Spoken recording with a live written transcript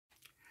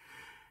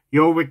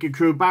Yo, Wicked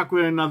Crew, back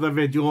with another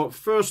video.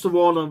 First of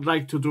all, I'd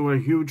like to do a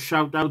huge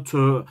shout out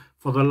to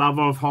For the Love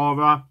of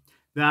Horror.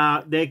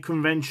 Their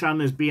convention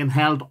is being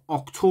held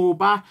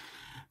October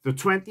the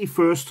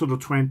 21st to the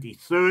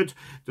 23rd.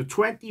 The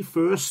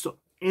 21st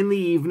in the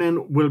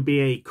evening will be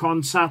a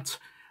concert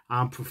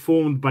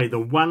performed by the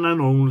one and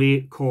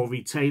only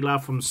Corey Taylor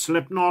from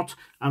Slipknot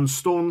and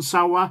Stone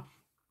Sour.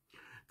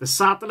 The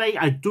Saturday,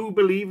 I do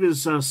believe,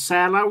 is a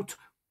sellout.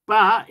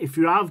 But if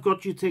you have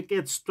got your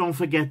tickets, don't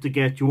forget to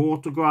get your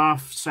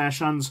autograph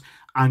sessions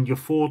and your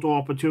photo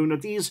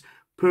opportunities.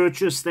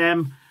 Purchase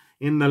them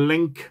in the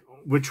link,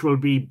 which will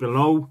be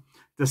below.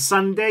 The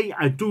Sunday,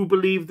 I do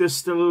believe there's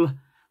still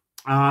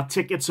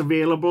tickets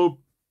available,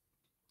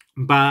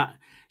 but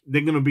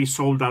they're going to be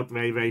sold out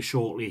very, very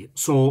shortly.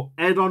 So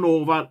head on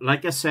over.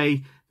 Like I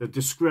say,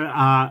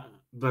 the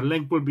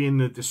link will be in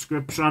the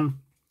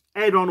description.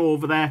 Head on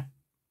over there.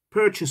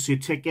 Purchase your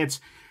tickets.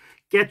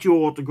 Get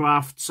your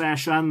autographed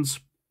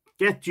sessions,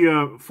 get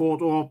your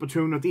photo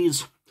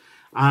opportunities,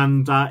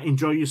 and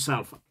enjoy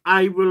yourself.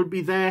 I will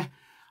be there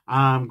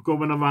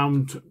going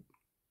around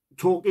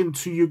talking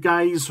to you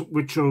guys,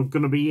 which are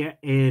going to be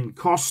in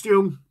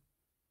costume.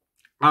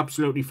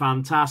 Absolutely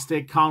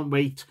fantastic. Can't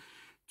wait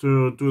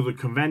to do the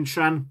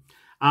convention.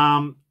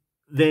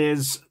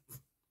 There's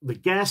the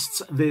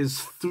guests. There's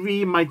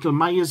 3 Michael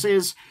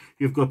Myerses.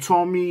 You've got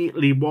Tommy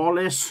Lee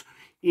Wallace.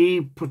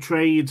 He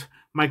portrayed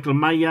Michael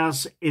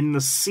Myers in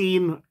the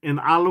scene in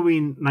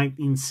Halloween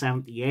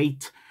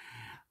 1978,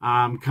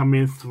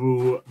 coming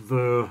through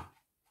the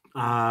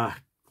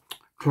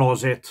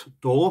closet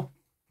door.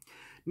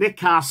 Nick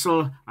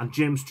Castle and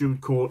James Jude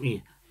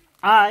Courtney.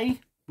 I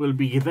will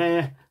be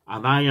there,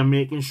 and I am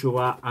making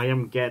sure I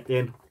am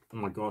getting, oh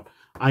my God,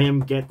 I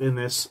am getting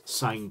this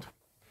signed.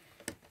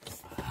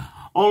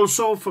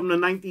 Also, from the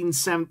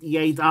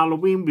 1978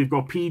 Halloween, we've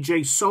got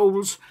PJ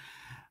Souls.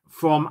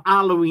 From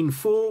Halloween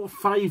 4,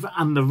 5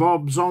 and the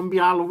Rob Zombie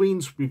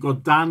Halloweens, we've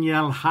got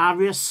Danielle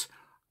Harris.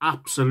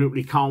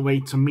 Absolutely can't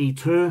wait to meet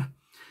her.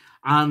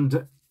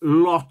 And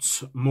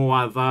lots more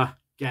other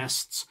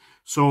guests.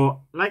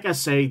 So, like I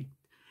say,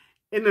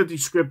 in the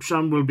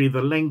description will be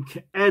the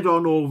link. Head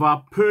on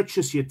over,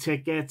 purchase your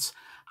tickets,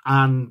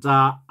 and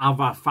have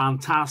a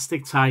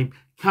fantastic time.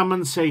 Come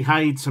and say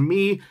hi to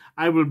me.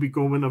 I will be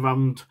going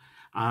around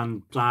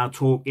and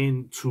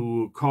talking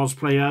to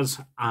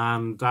cosplayers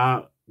and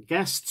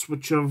guests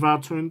which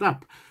have turned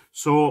up.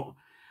 So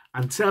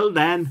until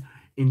then,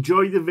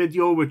 enjoy the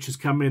video which is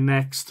coming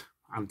next.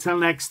 Until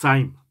next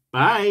time,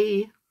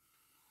 bye.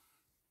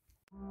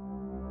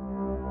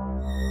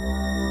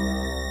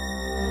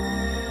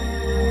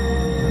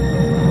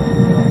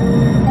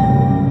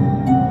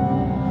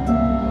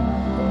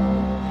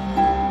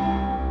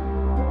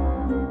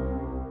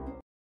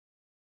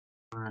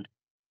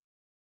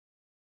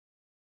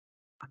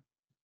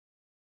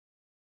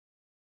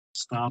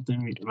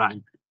 Starting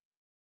right.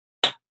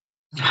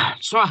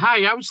 So,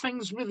 hi, how's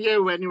things with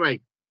you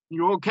anyway?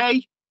 You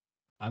okay?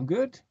 I'm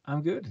good.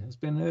 It's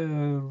been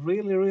a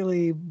really,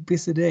 really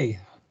busy day.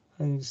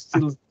 I'm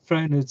still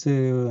trying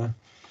to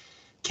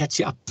catch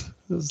up.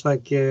 It's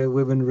like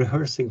we've been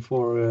rehearsing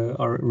for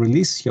our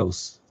release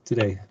shows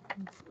today.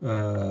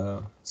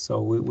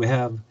 So we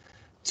have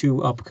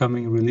 2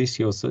 upcoming release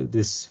shows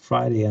this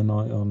Friday and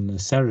on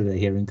Saturday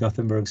here in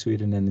Gothenburg,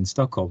 Sweden, and in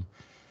Stockholm.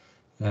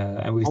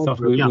 And we thought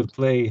we would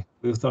play.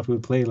 We thought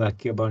we'd play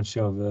like a bunch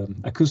of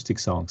acoustic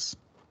songs.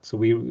 So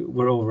we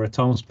were over at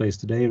Tom's place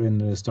today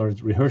and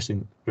started rehearse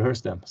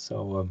them.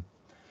 So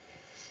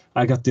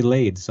I got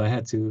delayed, so I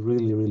had to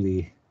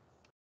really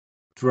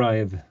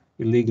drive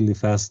illegally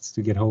fast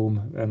to get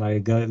home, and I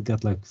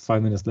got like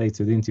 5 minutes late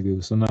to the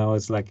interview. So now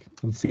it's like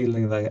I'm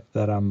feeling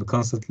that I'm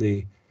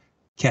constantly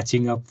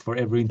catching up for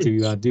every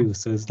interview I do.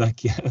 So it's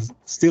like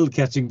still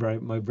catching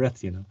my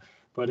breath, you know.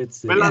 But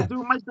it's well, yeah. I'll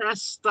do my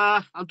best.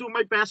 I'll do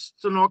my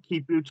best to not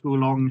keep you too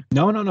long.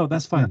 No,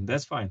 that's fine.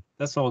 That's fine.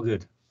 That's all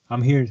good.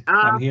 I'm here.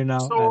 I'm here now,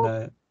 so,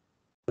 and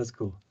that's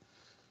cool.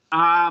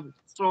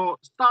 So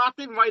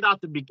starting right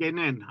at the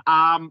beginning,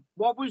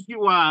 what was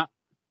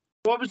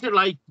it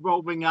like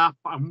growing up,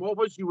 and what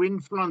was your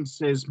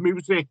influences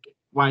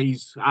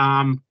music-wise,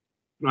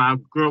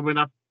 growing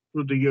up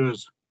through the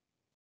years?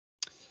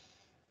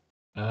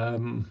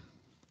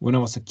 When I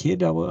was a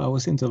kid, I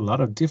was into a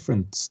lot of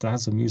different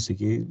styles of music.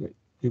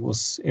 It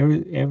was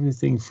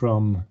everything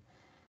from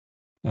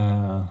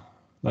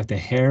like the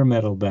hair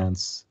metal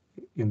bands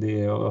in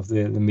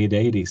the mid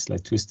 80s,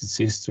 like Twisted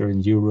Sister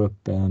in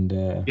Europe, and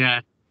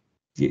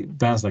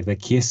bands like the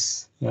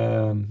Kiss,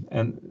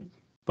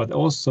 but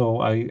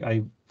also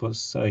I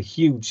was a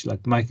huge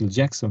like Michael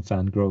Jackson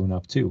fan growing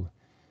up too.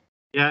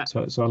 Yeah.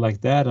 So I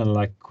like that, and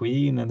like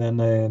Queen, and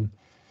then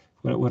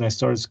when I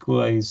started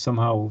school, I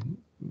somehow,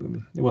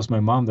 it was my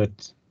mom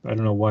that, I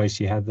don't know why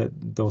she had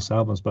those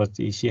albums, but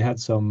she had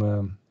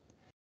some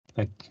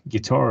like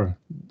guitar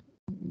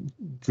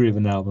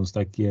driven albums,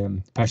 like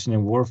Passion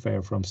and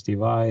Warfare from Steve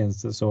Vai, and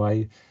so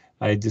I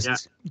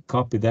just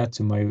copied that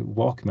to my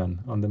Walkman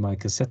on my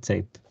cassette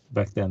tape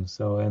back then.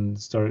 So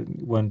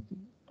went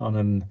on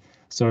a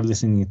started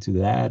listening to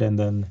that, and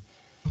then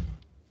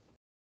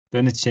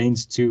it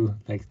changed to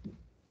like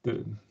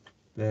the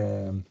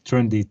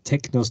trendy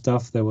techno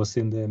stuff that was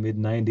in the mid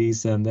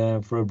 90s, and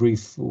then for a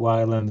brief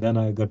while, and then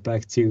I got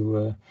back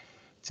to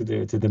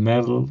the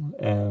metal.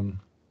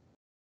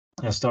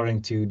 I'm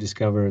starting to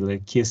discover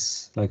like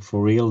Kiss, like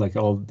for real, like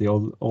all the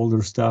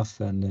older stuff,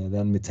 and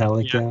then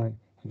Metallica.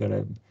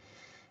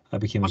 I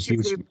became What's a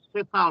huge. your favorite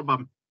Kiss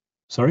album?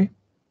 Sorry.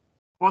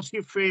 What's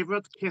your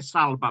favorite Kiss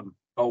album?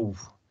 Oh,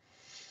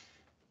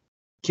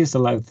 Kiss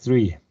Alive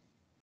 3.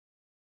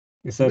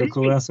 Is that a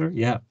cool Really? answer?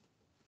 Yeah.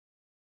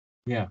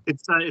 Yeah.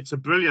 It's a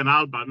brilliant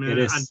album, It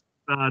is.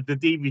 and the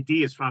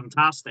DVD is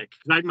fantastic.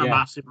 I'm a Yeah.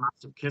 massive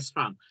Kiss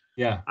fan.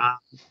 Yeah.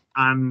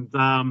 And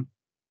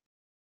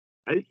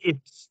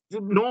it's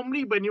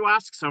normally when you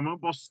ask someone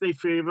what's their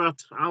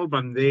favorite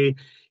album,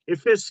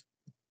 if it's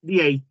the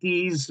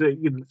 80s,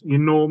 you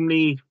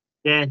normally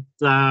get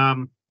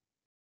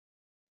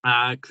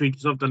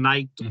Creatures of the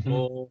Night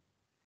or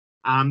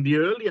the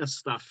earlier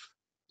stuff.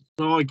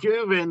 So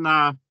given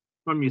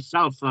from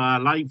yourself,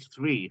 Live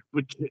 3,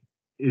 which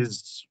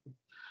is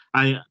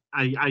I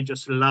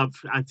just love.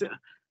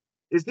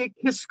 Is it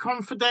Kiss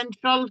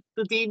Confidential,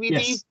 the DVD?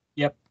 Yes.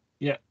 Yep.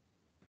 Yeah.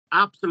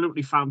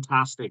 Absolutely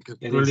fantastic. It's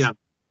It brilliant.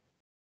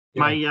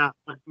 Is. Yeah.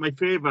 My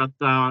favorite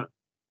out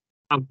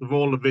of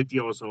all the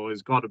videos, though,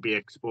 has got to be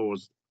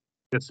Exposed.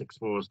 Kiss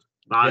Exposed.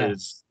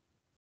 That's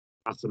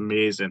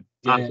amazing.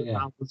 Yeah.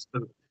 That was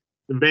the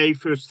very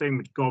first thing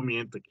which got me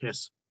into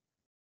Kiss.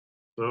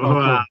 So,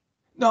 Cool.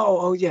 No,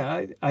 oh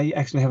yeah, I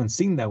actually haven't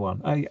seen that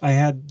one. I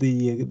had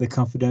the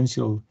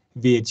Confidential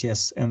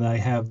VHS, and I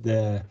have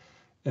the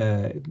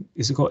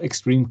is it called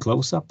Extreme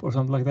Close Up or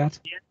something like that?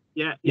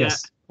 yeah.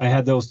 Yes, I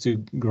had those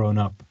two growing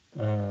up.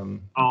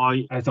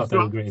 I thought they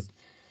were great.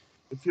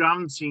 If you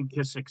haven't seen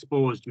Kiss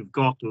Exposed, you've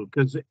got to,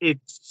 because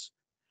it's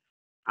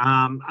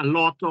a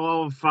lot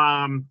of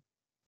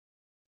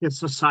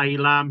Kiss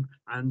Asylum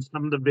and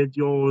some of the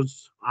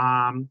videos,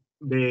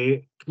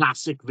 the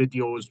classic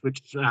videos,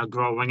 which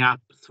growing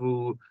up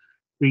through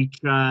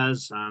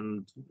Creatures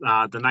and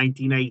the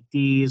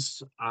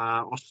 1980s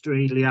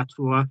Australia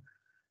tour.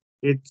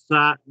 It's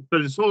but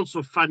it's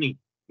also funny.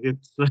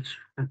 It's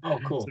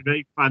cool. It's a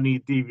very funny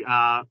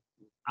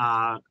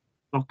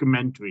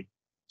documentary.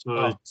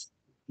 So it's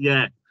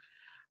yeah.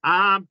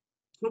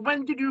 So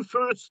when did you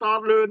first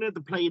start learning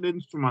to play an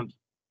instrument?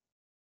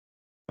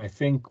 I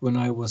think when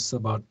I was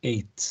about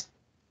 8.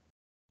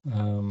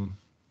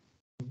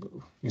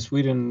 In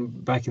Sweden,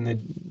 back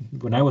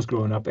when I was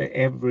growing up,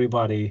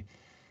 everybody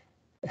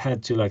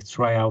had to like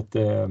try out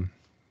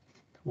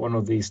one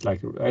of these,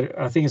 like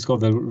I think it's called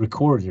the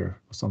recorder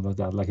or something like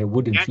that, like a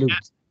wooden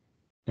flute.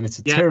 And it's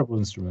a terrible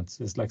instrument.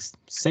 It's like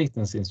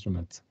Satan's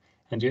instrument,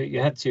 and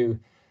you had to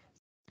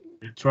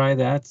try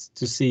that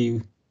to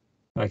see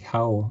like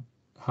how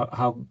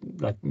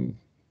like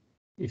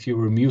if you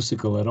were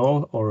musical at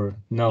all or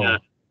no. Yeah.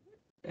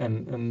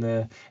 And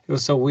it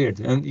was so weird.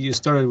 And you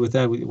started with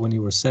that when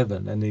you were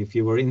 7, and if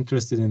you were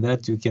interested in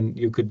that, you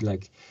could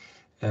like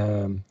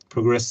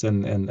progress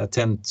and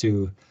attempt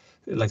to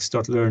like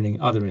start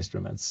learning other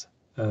instruments.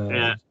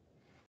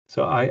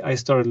 So I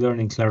started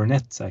learning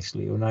clarinet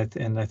actually,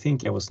 and I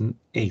think I was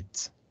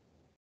 8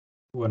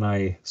 when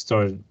I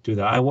started to do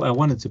that. I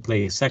wanted to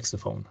play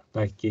saxophone,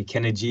 like a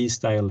Kenny G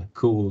style,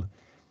 cool.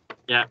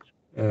 Yeah.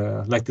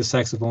 Like the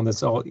saxophone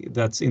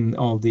that's in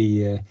all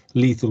the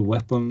Lethal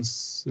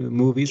Weapons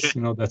movies. Yeah.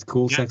 You know, that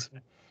cool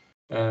saxophone.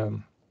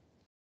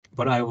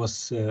 But I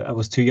was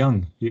too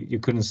young. You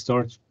couldn't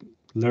start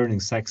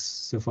learning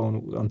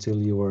saxophone until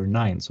you were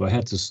 9, so I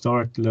had to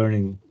start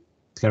learning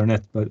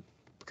clarinet, but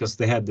because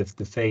they had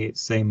the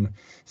same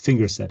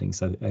finger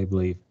settings, I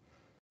believe.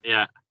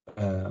 Yeah.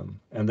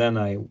 And then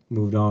I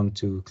moved on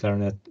to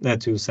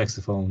to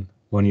saxophone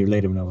 1 year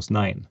later when I was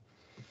 9.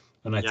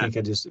 And I think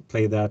I just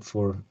played that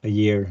for a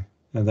year,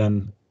 and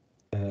then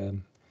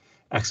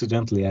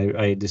accidentally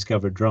I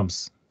discovered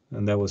drums,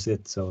 and that was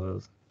it.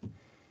 So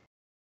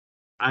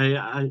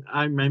I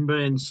remember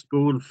in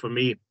school for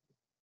me,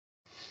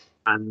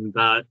 and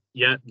the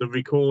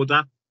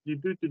recorder.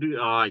 Oh,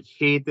 I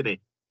hated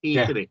it.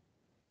 Hated it.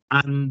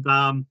 And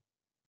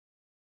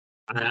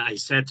I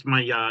said to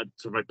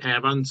my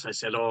parents, I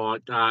said, "Oh,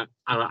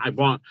 I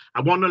want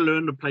to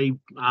learn to play.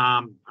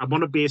 I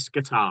want a bass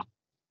guitar."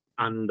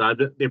 And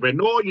they went,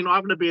 "No, you're not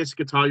having a bass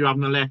guitar. You have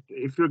an electric.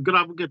 If you're gonna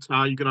have a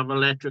guitar, you're gonna have an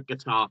electric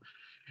guitar,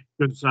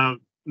 because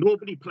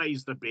nobody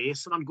plays the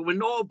bass." And I'm going,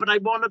 "No, but I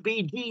want to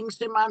be Gene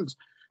Simmons."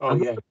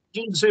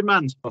 Gene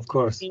Simmons, of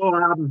course.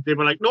 So they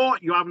were like, "No,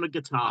 you're having a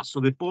guitar." So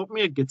they bought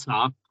me a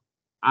guitar,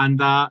 and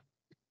I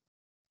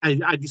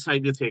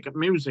decided to take up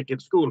music in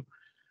school.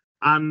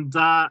 And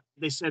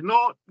they said,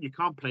 "No, you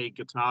can't play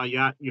guitar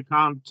yet. You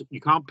can't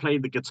play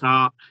the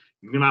guitar.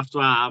 You're gonna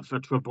have a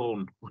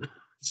trombone."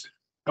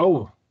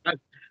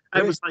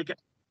 I was like,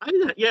 I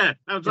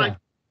was like,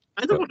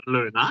 I don't want to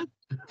learn that.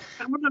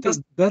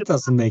 That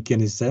doesn't make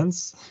any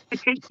sense.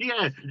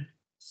 Yeah.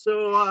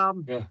 So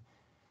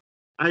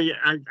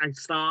I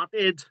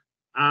started,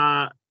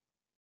 and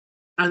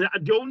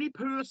the only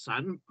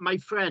person, my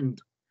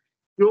friend,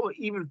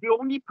 he was the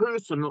only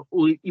person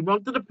who he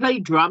wanted to play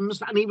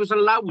drums, and he was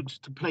allowed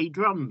to play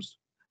drums.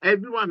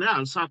 Everyone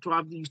else had to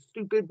have these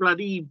stupid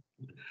bloody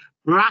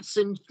brass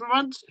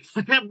instruments.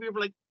 And we were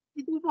like,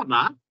 you don't want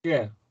that.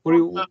 Yeah.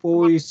 What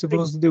were you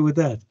supposed to do with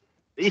that?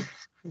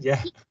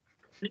 Yeah.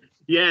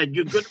 Yeah,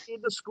 you're going to be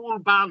in the school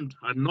band.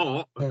 I'm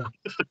not.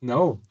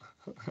 No.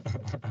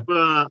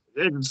 But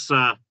it's,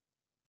 I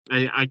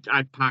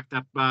packed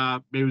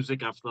up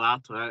music after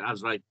that. I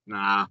was like,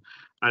 nah,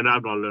 I'm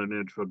not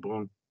learning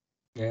trombone.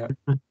 Yeah.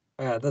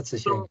 Yeah, that's a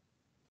shame. So,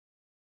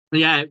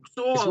 yeah,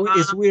 so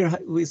It's weird.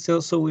 It's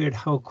so weird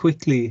how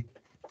quickly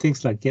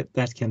things like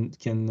that can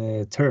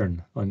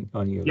turn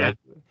on you. yeah, Like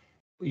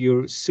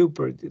you're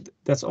super.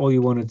 That's all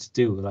you wanted to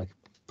do, like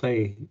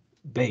play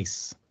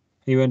bass.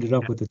 You ended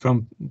up with the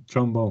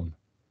trombone.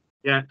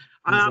 yeah.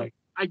 It's like,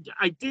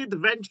 I did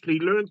eventually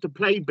learn to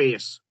play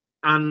bass,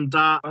 and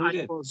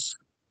did?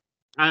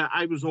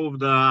 I was over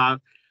the,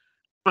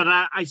 but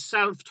I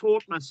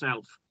self-taught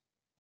myself.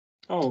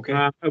 Oh, okay.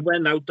 I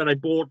went out and I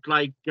bought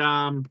like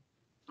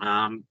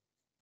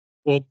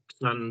books,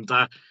 and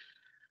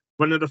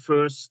one of the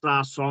first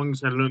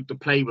songs I learned to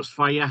play was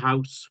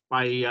Firehouse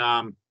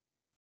by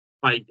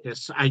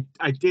Kiss. I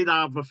did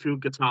have a few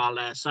guitar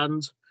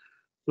lessons,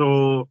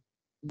 so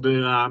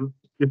the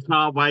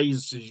guitar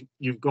wise,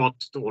 you've got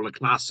all the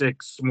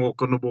classics,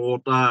 Smoke on the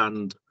Water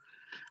and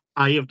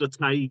Eye of the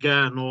Tiger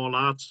and all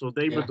that. So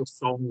they were the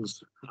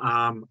songs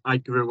I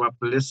grew up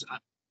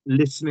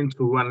listening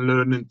to and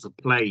learning to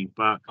play.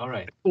 But All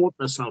right. I taught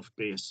myself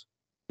bass.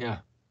 Yeah.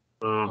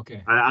 So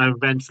Okay. I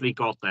eventually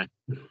got there.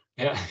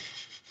 Yeah.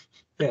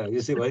 Yeah.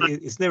 You see, well,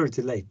 it's never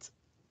too late.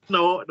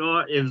 No,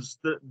 it was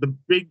the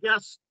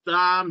biggest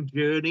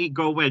journey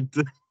going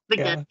to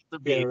get to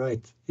me. Yeah.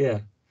 Right. Yeah.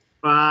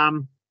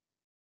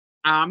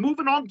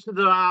 Moving on to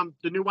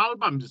the new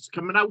album. It's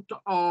coming out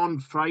on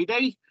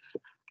Friday.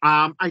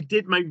 I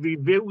did my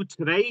review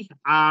today,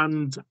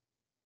 and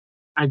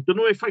I don't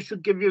know if I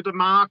should give you the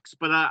marks,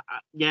 but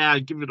yeah,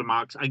 I'll give you the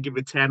marks. I give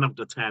it 10 out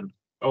of 10.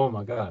 Oh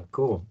my God,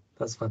 cool.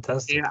 That's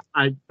fantastic. Yeah,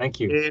 Thank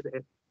you.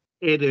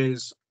 It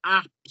is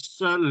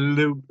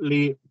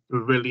absolutely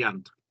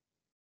brilliant.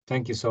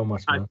 Thank you so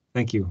much, man.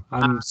 Thank you.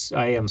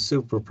 I am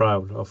super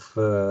proud of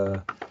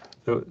the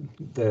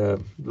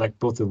like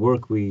both the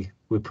work we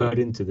put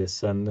into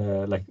this and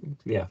like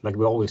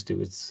we always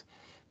do.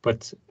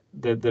 But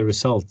the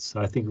results.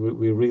 I think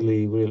we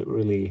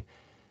really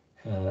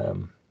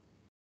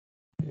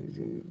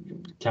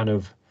kind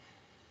of,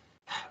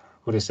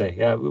 what do you say?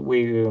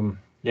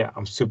 Yeah,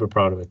 I'm super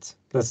proud of it.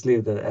 Let's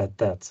leave it at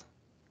that.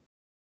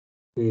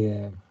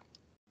 We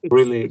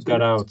really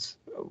got out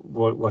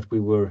what we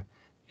were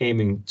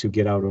aiming to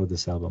get out of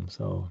this album.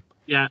 So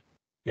yeah,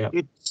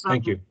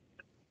 thank you.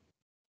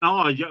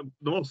 Oh, yeah,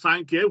 no,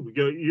 thank you.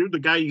 You the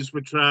guys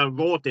which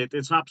wrote it.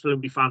 It's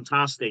absolutely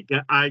fantastic.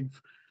 I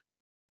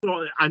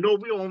know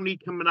we're only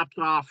coming up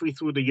to halfway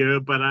through the year,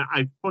 but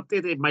I put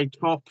it in my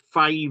top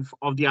 5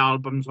 of the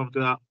albums of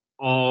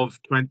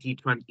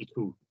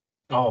 2022.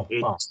 Oh,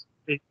 wow.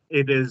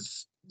 It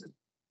is.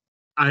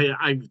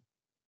 I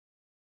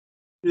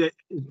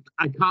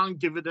can't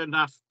give it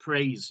enough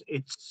praise.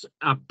 It's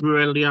a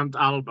brilliant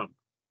album.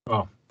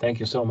 Oh, thank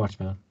you so much,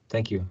 man.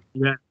 Thank you.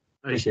 Yeah,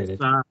 appreciate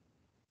it.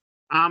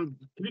 Can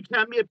you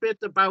tell me a bit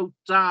about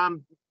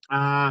the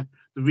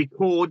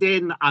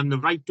recording and the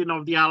writing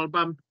of the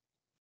album?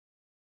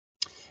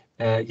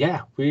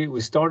 Yeah, we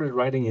started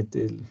writing it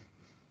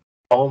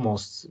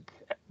almost,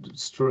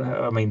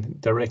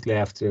 directly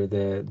after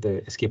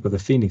the Escape of the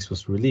Phoenix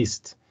was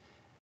released.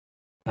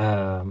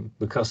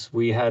 Because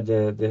we had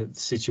the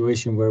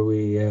situation where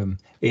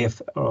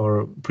if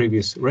our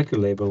previous record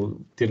label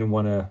didn't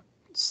want to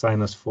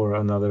sign us for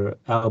another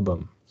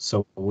album,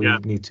 so we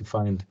need to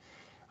find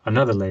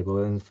another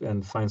label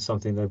and find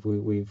something that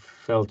we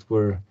felt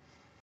were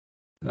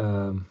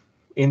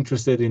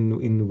interested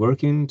in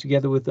working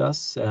together with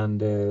us,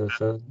 and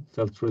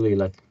felt really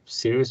like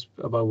serious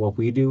about what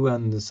we do,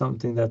 and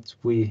something that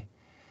we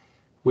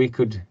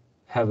could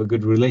have a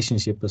good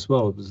relationship as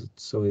well.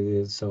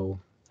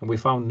 And we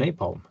found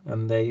Napalm,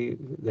 and they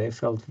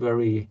felt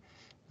very,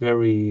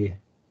 very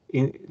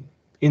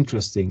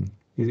interesting.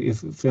 It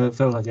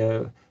felt like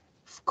a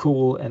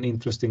cool and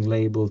interesting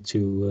label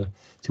to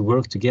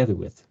work together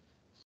with.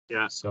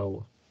 Yeah.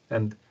 So,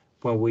 and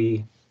when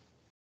we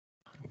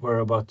were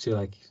about to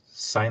like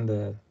sign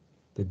the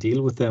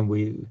deal with them,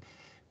 we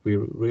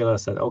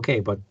realized that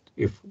but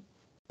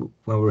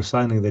when we're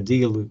signing the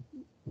deal,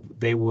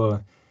 they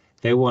want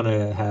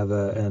to have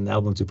an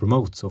album to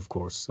promote, of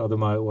course.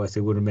 Otherwise,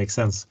 it wouldn't make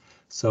sense.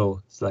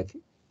 So it's like,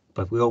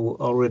 but we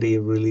already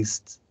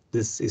released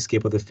this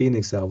Escape of the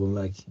Phoenix album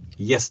like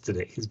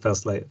yesterday. It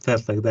felt like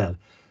that.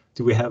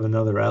 Do we have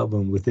another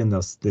album within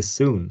us this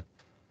soon?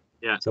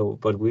 Yeah. So,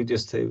 but we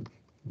just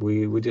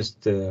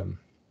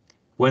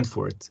went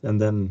for it,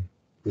 and then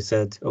we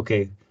said,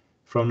 okay,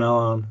 from now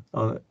on,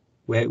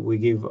 we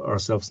give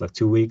ourselves like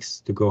 2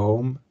 weeks to go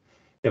home,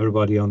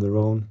 everybody on their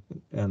own,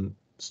 and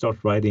start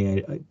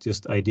writing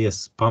just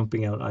ideas,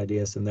 pumping out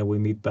ideas, and then we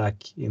meet back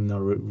in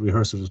our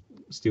rehearsal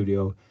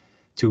studio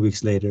 2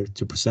 weeks later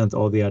to present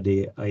all the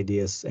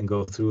ideas and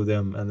go through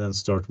them and then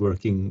start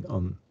working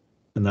on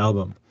an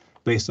album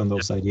based on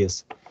those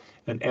ideas.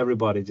 And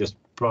everybody just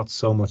brought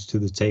so much to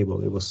the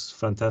table. It was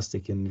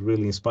fantastic and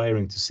really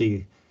inspiring to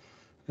see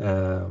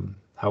how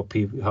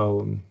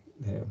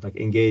like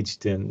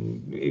engaged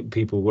and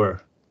people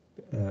were.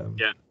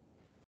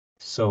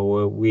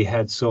 So we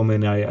had so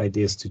many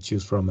ideas to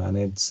choose from, and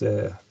it's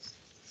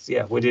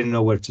we didn't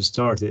know where to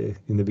start in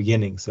the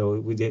beginning. So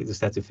we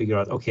just had to figure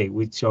out, okay,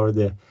 which are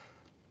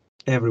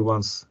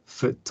everyone's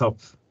top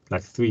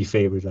like 3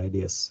 favorite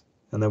ideas,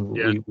 and then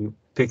we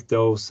picked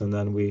those, and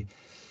then we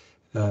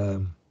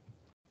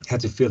had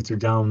to filter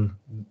down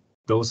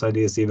those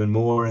ideas even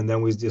more, and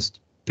then we just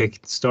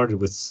started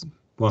with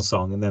one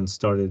song and then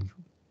started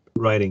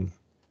writing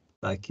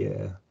like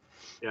a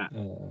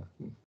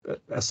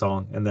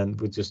song, and then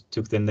we just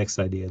took the next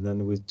idea, and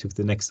then we took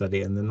the next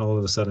idea, and then all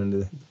of a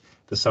sudden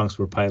the songs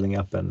were piling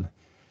up and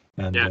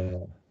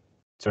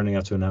turning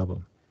out to an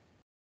album.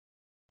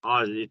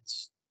 Oh,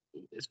 it's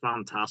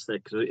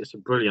fantastic. It's a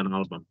brilliant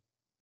album.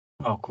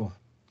 Oh, cool.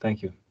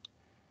 Thank you.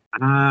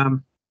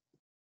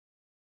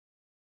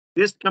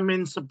 This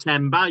coming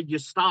September, you're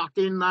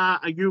starting a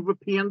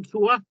European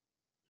tour.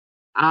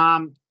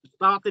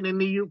 Starting in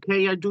the UK,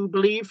 I do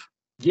believe.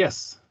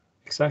 Yes,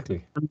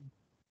 exactly.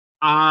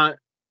 Have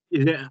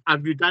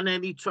you done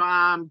any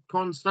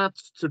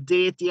concerts to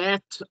date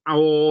yet,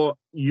 or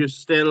you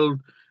still,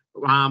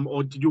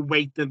 or did you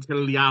wait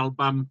until the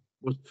album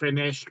was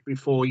finished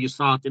before you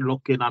started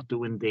looking at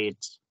doing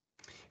dates?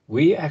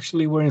 We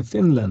actually were in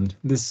Finland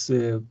this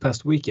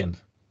past weekend,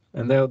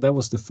 and that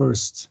was the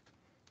first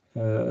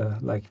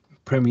like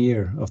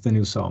premiere of the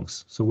new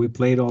songs. So we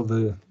played all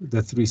the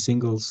 3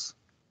 singles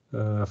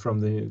from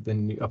the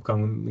new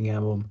upcoming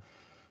album,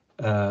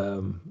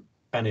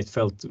 and it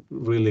felt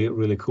really,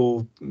 really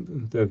cool.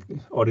 The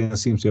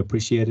audience seems to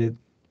appreciate it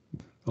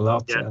a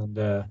lot, and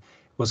it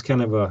was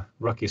kind of a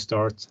rocky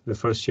start, the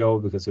first show,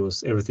 because it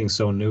was everything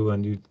so new,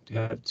 and you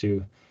had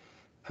to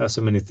have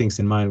so many things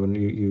in mind when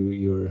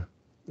you're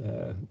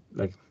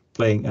like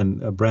playing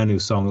a brand new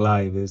song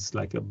live. It's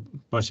like a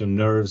bunch of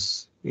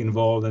nerves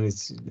involved, and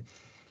it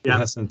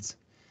hasn't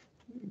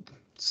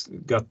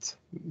got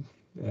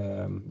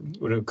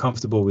we're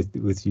comfortable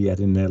with you yet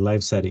in a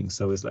live setting,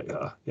 so it's like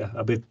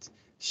a bit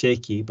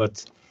shaky,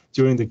 but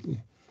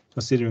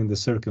considering the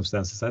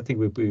circumstances, I think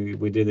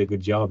we did a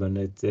good job, and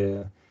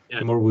the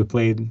more we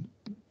played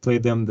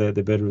them,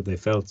 the better they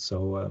felt.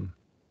 So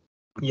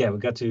we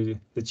got the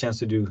chance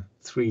to do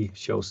 3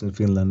 shows in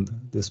Finland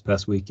this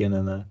past weekend,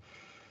 and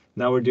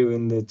now we're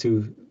doing the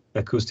 2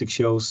 acoustic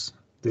shows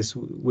this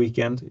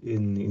weekend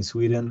in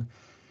Sweden,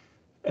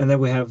 and then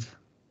we have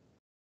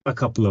a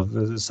couple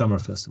of summer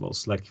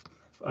festivals, like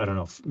I don't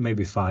know,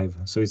 maybe 5.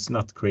 So it's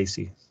not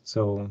crazy.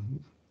 So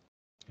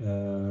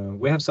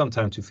we have some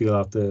time to feel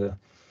out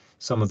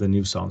some of the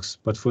new songs.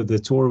 But for the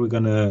tour, we're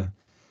gonna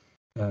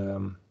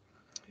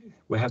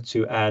we have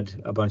to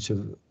add a bunch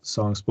of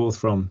songs, both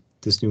from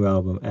this new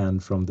album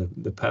and from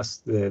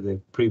the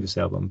previous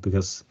album,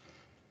 because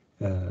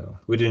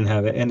we didn't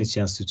have any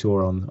chance to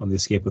tour on the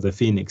Escape of the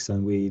Phoenix,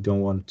 and we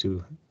don't want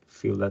to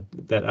feel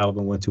that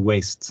album went to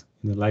waste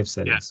in the live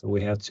setting. So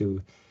we have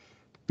to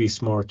be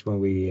smart when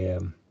we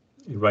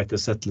write the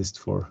set list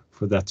for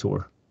that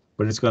tour.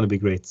 But it's going to be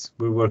great.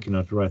 We're working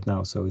on it right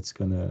now, so it's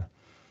coming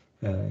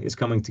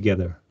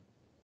together.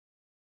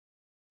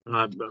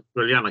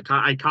 Brilliant!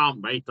 I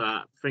can't wait.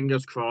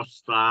 Fingers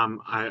crossed.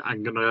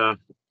 I'd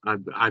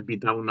be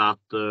down at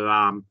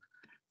the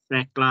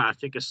Thekla. I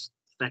think it's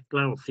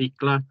Thekla or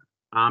Thekla,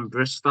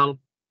 Bristol.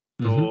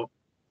 So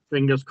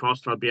fingers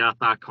crossed I'll be at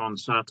that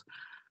concert.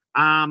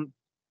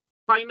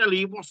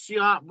 Finally, what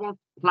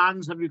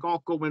plans have you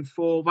got going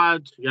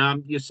forward?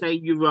 You say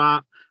you've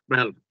got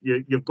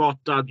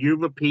a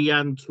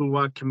European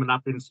tour coming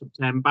up in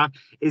September.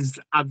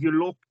 Have you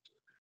looked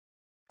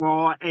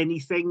for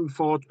anything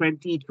for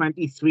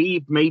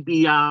 2023?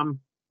 Maybe a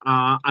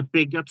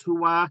bigger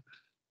tour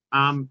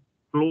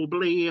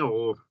globally,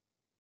 or?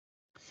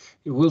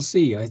 We'll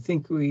see. I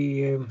think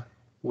we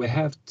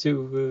have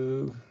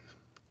to.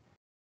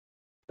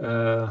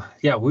 We're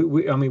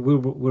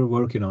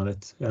working on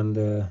it,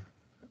 and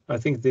I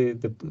think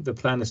the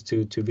plan is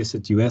to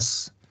visit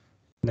US.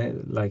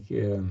 Like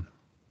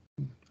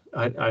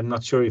I'm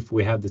not sure if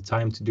we have the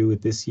time to do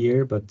it this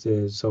year, but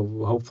so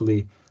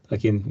hopefully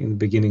like in the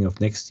beginning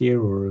of next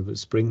year or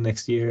spring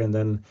next year, and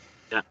then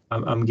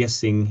I'm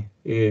guessing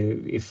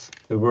if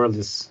the world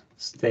is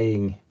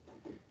staying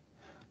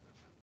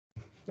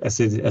as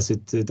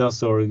it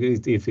does, or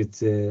if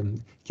it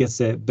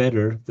gets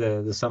better,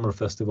 the summer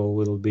festival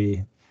will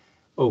be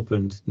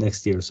opened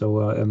next year. So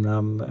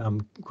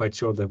I'm quite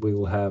sure that we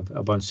will have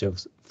a bunch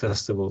of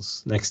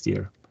festivals next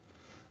year.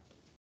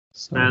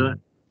 So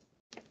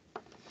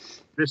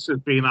this has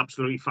been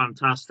absolutely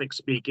fantastic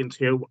speaking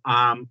to you.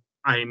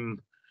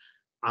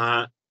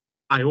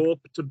 I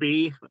hope to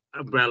be,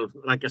 well,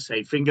 like I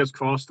say, fingers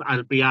crossed,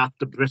 I'll be at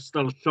the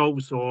Bristol show,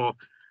 so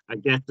I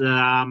get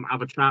to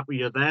have a chat with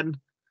you then.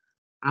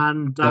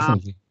 And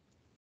definitely.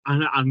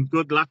 And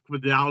good luck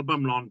with the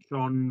album launch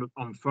on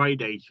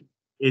Friday.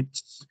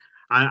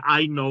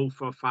 I know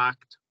for a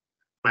fact.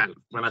 Well,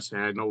 when I say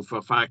I know for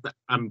a fact,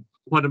 I'm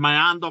putting my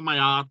hand on my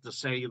heart to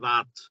say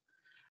that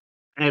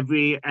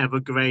every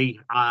Evergrey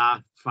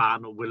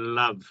fan will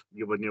love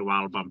your new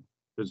album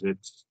because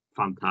it's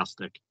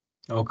fantastic.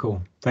 Oh,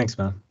 cool. Thanks,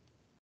 man.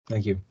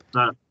 Thank you.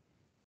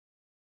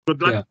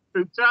 Good luck,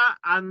 future,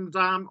 and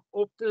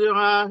hope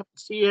to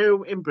see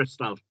you in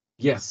Bristol.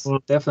 Yes,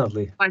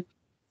 definitely.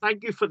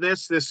 Thank you for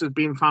this. This has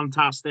been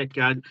fantastic.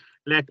 I'd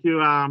let you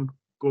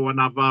go and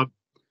have a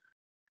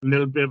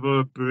little bit of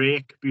a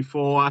break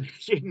before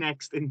your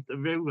next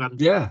interview. And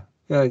yeah,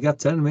 I got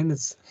 10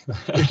 minutes.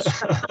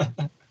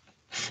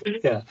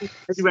 Yeah.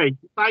 Anyway,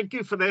 thank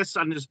you for this,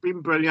 and it's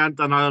been brilliant,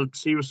 and I'll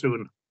see you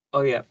soon.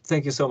 Oh, yeah.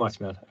 Thank you so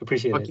much, man.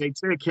 Appreciate it. Okay,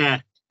 take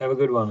care. Have a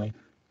good one, mate.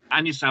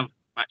 And yourself.